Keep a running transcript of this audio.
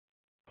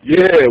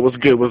Yeah, what's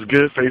good? What's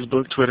good?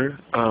 Facebook, Twitter,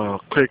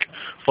 quick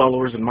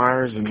followers,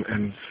 admirers,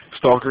 and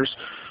stalkers.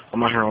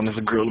 I'm out here on this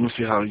grill. Let me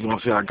see how you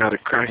want to see how I got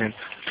it cracking.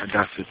 I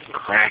got it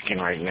cracking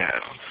right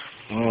now.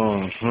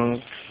 Mm-hmm.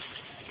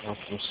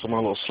 So my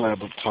little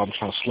slab up top. I'm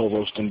trying to slow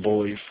roast them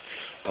boys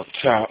up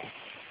top,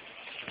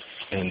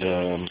 and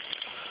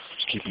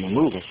just keeping them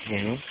moving.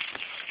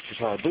 That's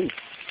how I do.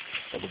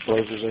 The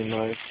burgers are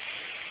nice.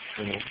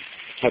 I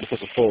had to put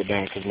the fold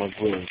down because my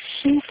grill is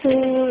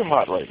super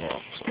hot right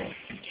now. So.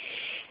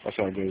 That's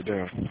how it goes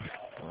down.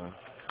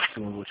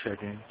 Soon we'll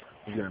check in.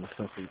 We got the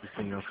stuff for you to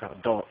see, kind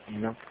of dark.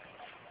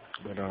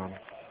 But,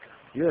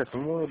 yeah,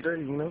 some more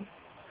day.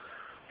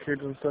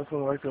 Kids and stuff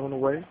and life on the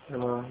way,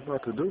 and,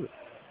 about to do it.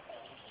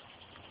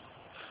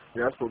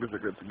 Yeah, I spoke to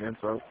good again,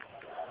 so.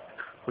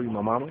 Who you,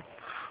 my mama?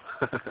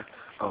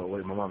 Oh,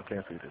 wait, my mama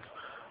can't see this.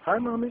 Hi,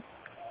 mommy.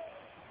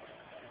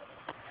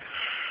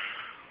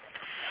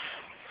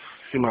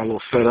 See my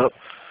little setup?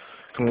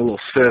 My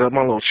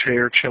little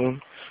chair chilling.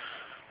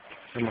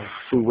 Got my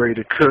food ready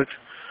to cook.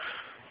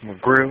 My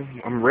grill.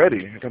 I'm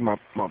ready. I got my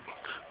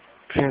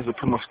pans to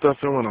put my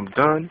stuff in when I'm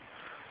done.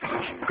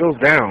 It goes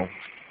down.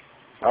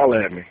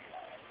 Holla at me.